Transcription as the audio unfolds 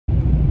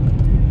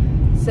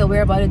So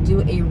we're about to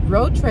do a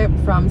road trip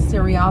from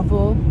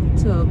Sarajevo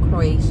to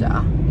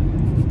Croatia.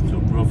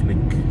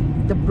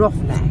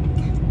 Dubrovnik.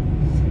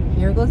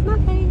 Here goes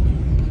nothing.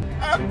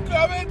 I'm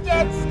coming,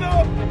 Jon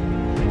Snow.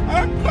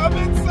 I'm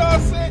coming,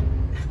 Saucy.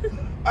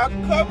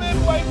 I'm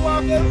coming, White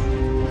Walkers.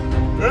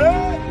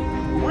 Hey,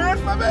 wait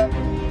for me.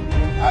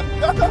 I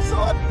got a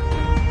sword.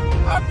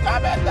 I'm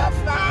coming to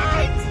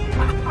fight.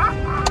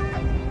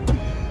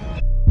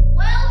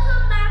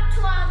 Welcome back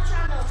to our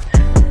channel.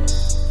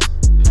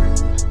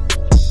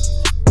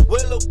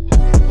 Willow.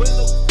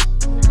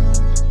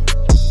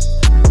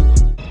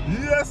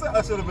 Yes,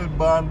 I should have been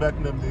born back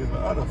in them days. I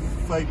had to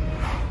fight.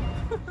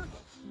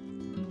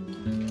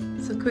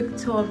 It's a quick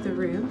tour of the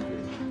room.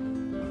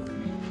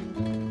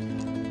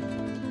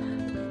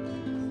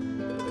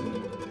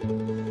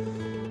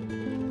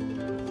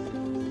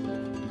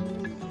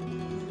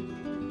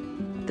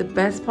 The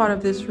best part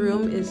of this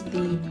room is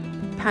the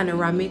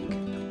panoramic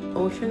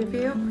ocean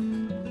view.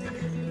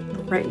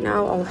 But right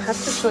now, I'll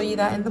have to show you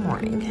that in the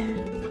morning.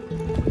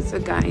 So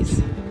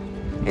guys,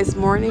 it's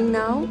morning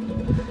now,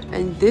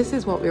 and this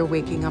is what we're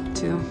waking up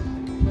to.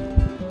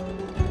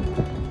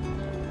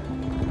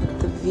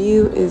 The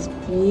view is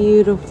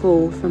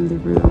beautiful from the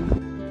room.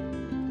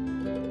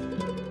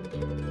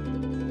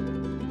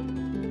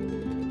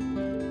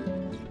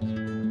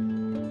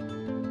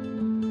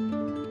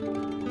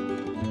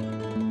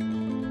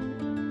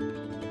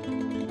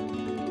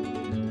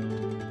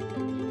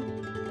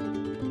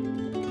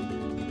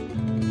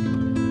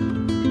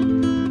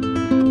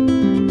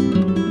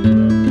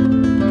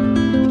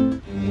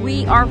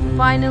 We are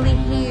finally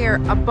here,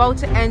 about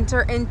to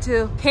enter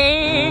into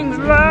King's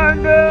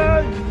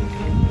Landing.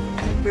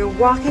 We're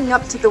walking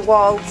up to the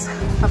walls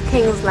of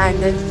King's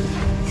Landing.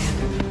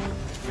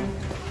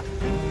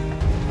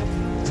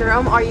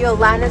 Jerome, are you a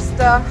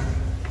Lannister?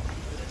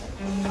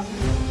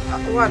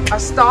 What, a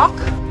Stark?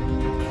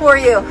 Who are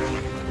you?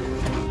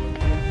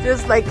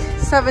 There's like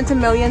 70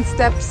 million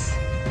steps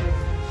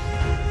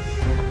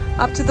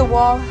up to the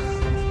wall.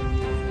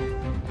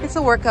 It's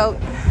a workout.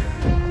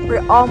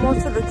 We're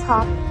almost to the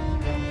top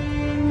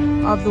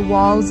of the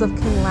walls of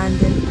King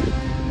Landing.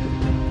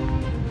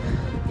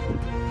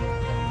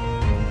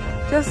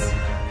 Just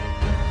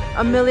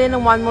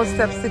 1,000,001 more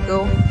steps to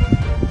go.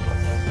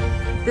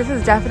 This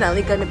is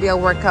definitely going to be a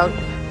workout.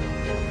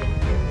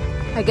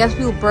 I guess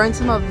we'll burn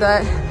some of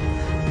the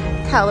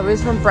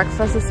calories from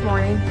breakfast this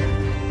morning.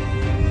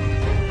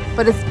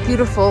 But it's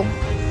beautiful.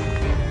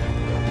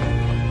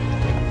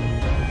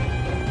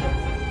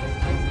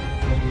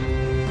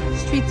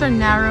 Streets are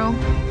narrow.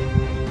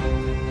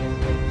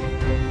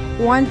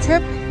 One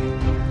tip,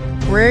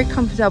 wear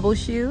comfortable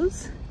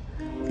shoes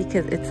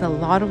because it's a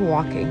lot of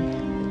walking.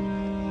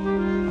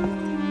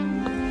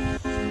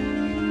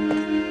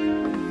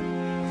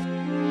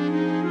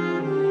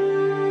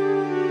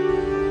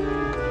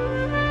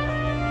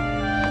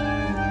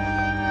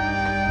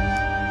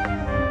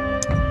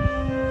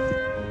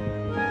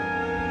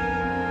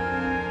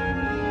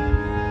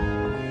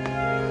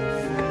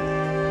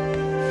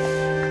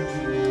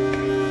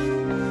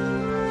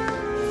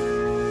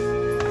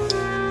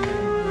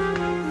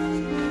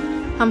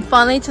 I'm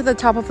finally to the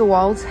top of the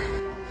walls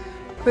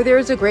where there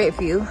is a great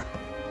view.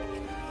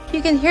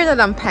 You can hear that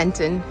I'm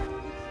panting.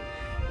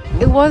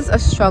 It was a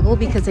struggle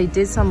because I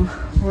did some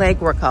leg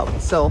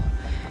workout, so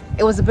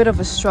it was a bit of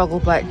a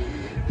struggle, but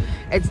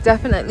it's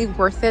definitely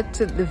worth it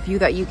to the view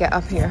that you get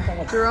up here.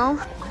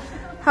 Jerome,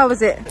 how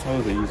was it? That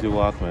was an easy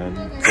walk, man.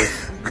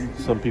 Just,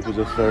 some people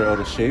just very out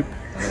of shape,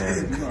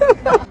 and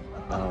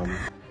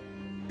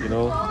you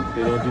know,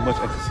 they don't do much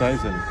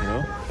exercising. You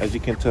know, as you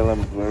can tell,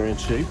 I'm very in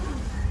shape.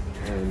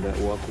 And that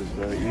walk was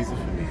very easy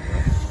for me.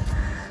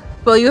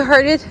 Well, you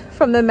heard it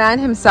from the man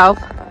himself,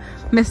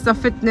 Mr.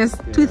 Fitness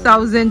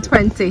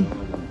 2020.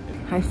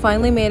 I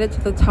finally made it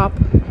to the top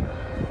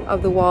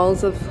of the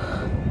walls of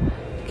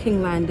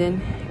King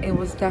Landing. It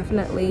was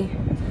definitely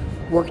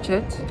worth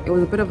it. It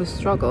was a bit of a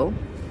struggle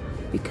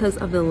because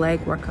of the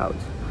leg workout.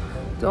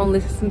 Don't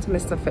listen to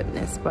Mr.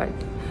 Fitness, but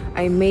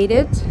I made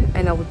it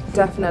and I would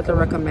definitely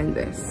recommend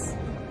this.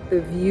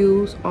 The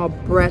views are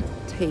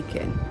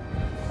breathtaking.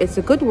 It's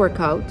a good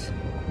workout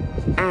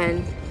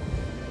and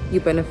you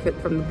benefit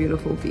from the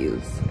beautiful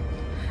views.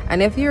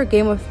 And if you're a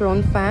Game of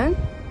Thrones fan,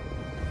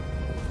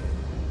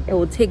 it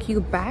will take you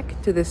back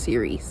to the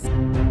series.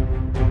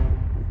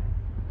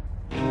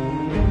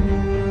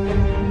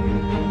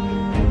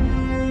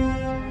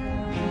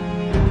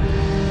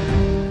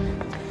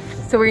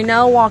 So we're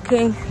now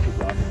walking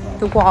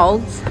the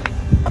walls.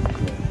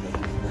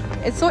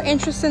 It's so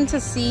interesting to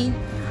see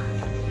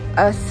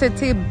a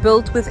city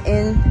built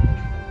within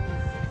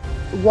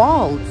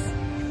walls.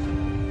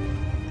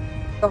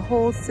 The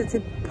whole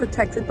city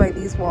protected by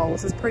these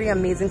walls is pretty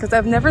amazing because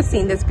I've never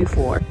seen this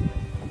before.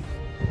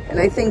 And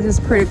I think this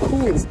is pretty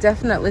cool. It's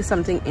definitely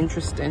something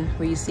interesting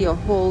where you see a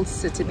whole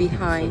city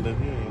behind.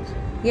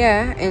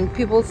 Yeah, and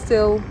people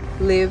still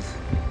live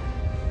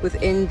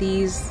within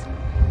these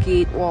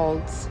gate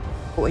walls.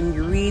 When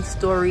you read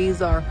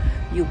stories or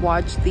you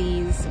watch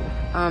these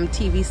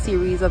TV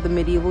series of the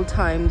medieval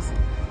times,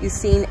 you've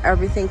seen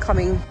everything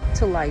coming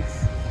to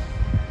life.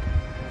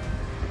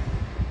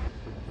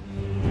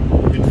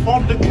 In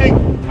front of the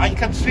king, I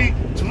can see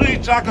 3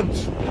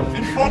 dragons.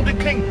 In front of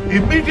the king,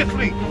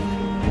 immediately.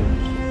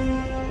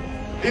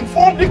 In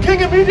front of the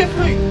king,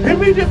 immediately.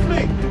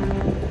 Immediately.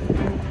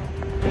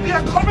 They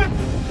are coming.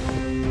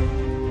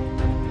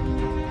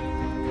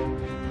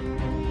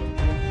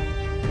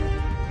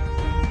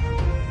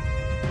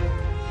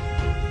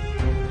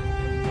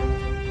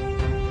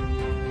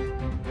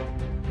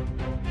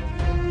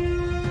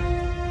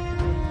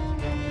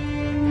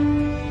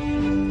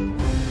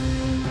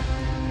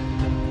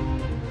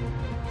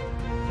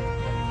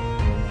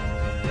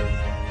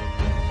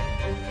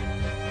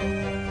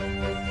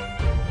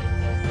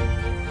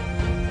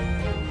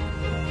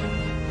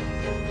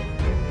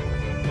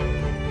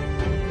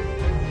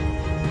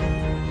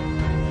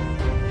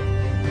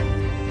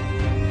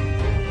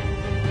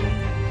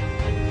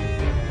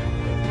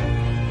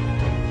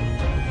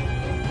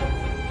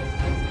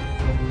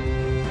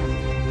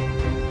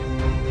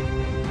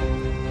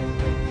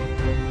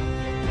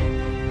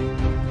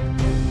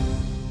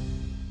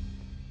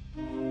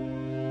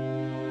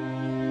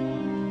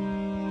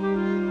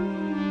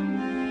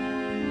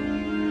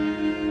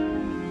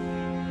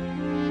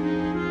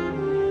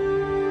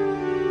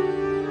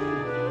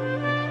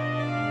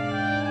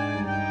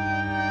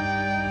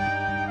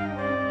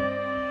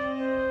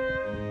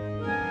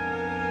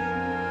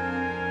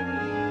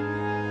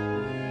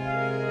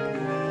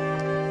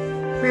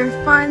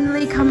 We're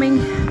finally coming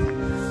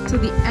to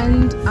the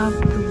end of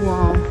the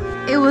wall.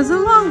 It was a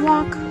long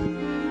walk.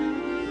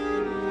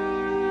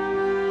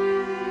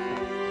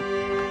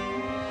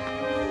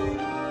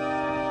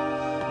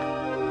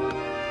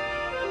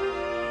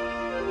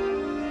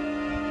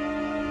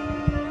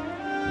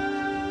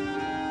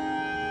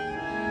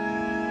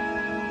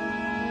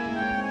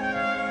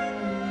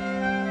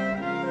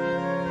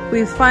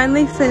 We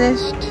finally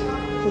finished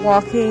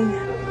walking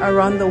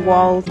around the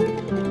wall.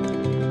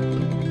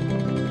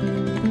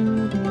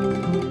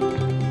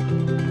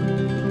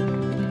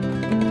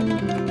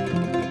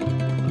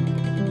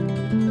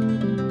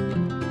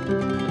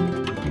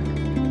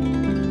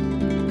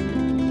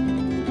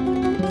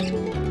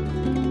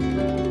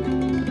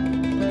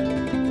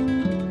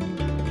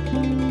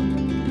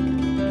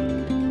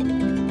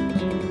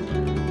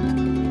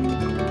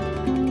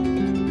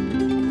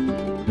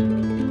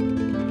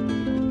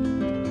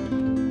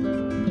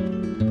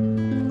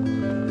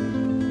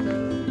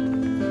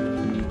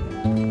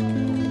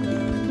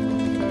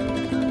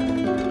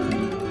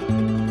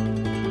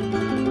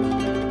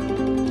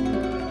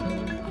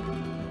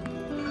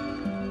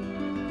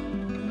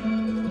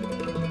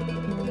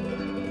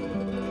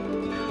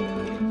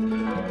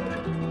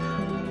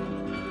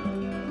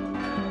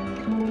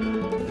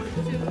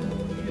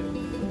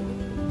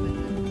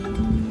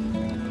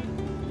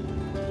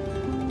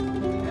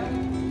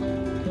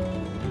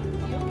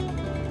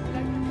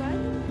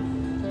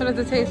 What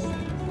does it taste?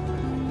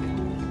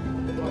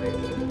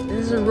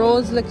 This is a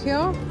rose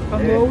liqueur.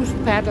 Rose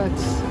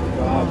petals.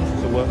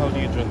 So how do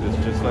you drink this?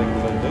 Just like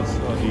this,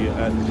 or do you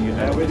add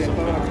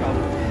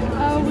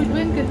something? We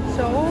drink it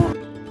so.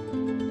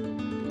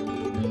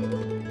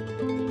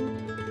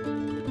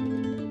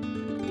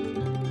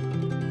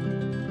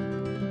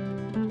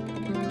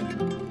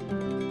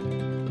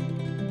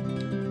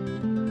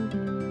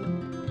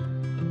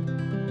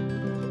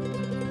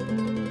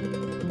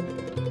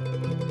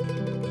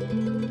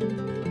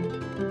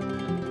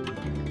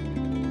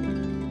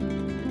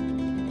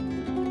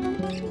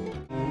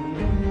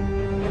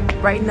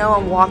 Right now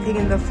I'm walking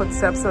in the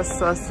footsteps of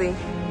Cersei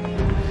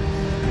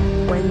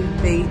when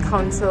the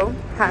council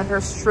had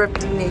her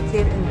stripped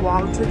naked and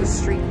walked through the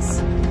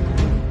streets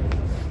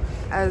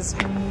as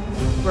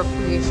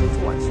reparation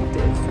for what she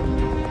did.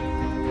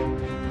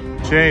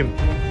 Shame.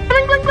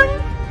 Bling, bling,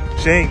 bling.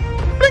 Shame.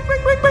 Bling,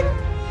 bling, bling, bling.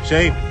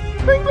 Shame.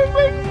 Bling, bling,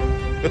 bling.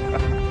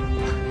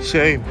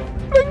 Shame.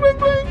 Bling, bling,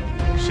 bling.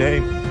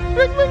 Shame.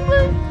 Bling, bling,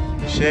 bling.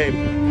 Shame.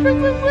 Bling,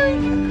 bling,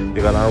 bling.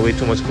 You got on way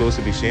too much clothes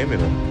to be shaming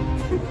them.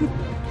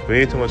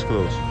 Way too much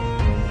clothes.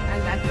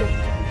 And that's it.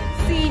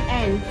 Scene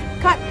end.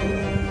 Cut.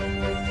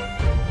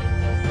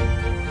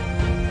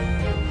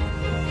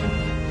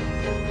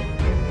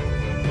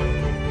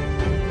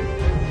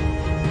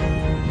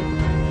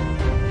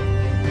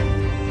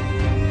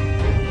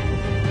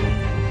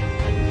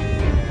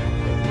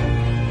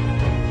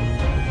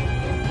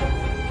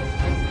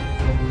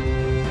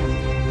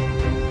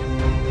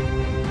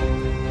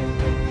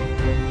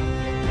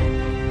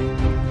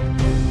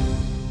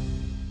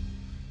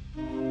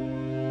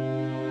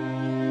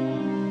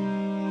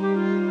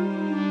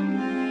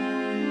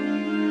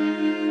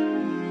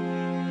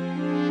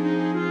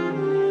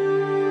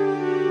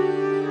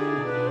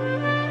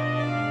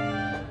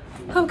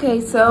 Okay,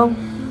 so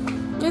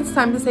it's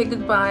time to say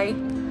goodbye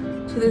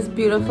to this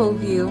beautiful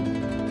view.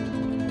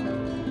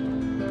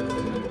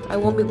 I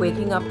won't be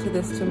waking up to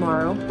this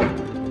tomorrow.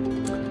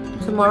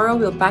 Tomorrow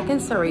we're back in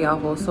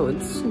Sarajevo, so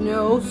it's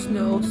snow,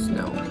 snow,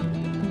 snow.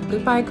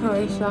 Goodbye,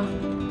 Croatia.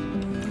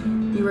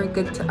 You were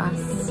good to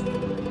us.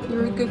 You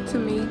were good to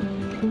me.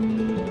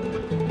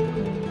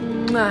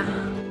 Mwah.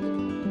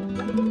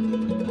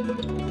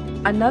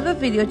 Another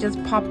video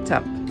just popped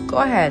up. Go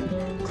ahead,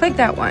 click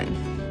that one.